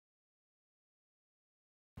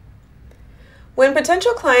When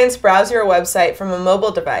potential clients browse your website from a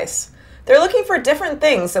mobile device, they're looking for different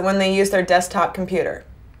things than when they use their desktop computer.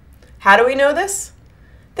 How do we know this?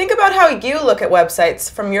 Think about how you look at websites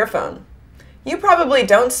from your phone. You probably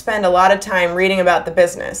don't spend a lot of time reading about the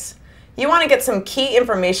business. You want to get some key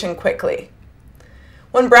information quickly.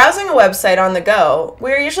 When browsing a website on the go,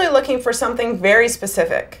 we are usually looking for something very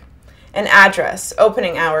specific: an address,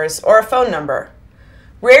 opening hours, or a phone number.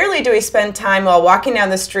 Rarely do we spend time while walking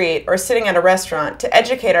down the street or sitting at a restaurant to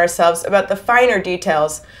educate ourselves about the finer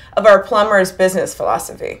details of our plumber's business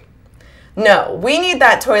philosophy. No, we need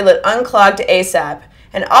that toilet unclogged ASAP,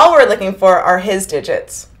 and all we're looking for are his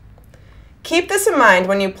digits. Keep this in mind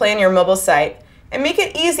when you plan your mobile site and make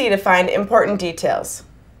it easy to find important details.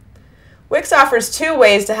 Wix offers two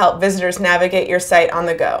ways to help visitors navigate your site on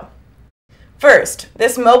the go. First,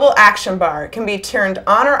 this mobile action bar can be turned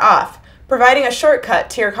on or off, providing a shortcut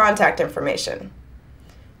to your contact information.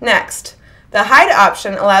 Next, the hide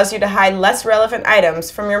option allows you to hide less relevant items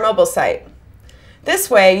from your mobile site. This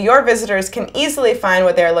way, your visitors can easily find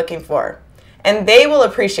what they are looking for, and they will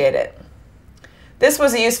appreciate it. This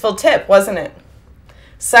was a useful tip, wasn't it?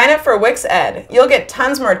 Sign up for Wix Ed. You'll get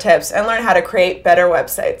tons more tips and learn how to create better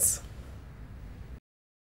websites.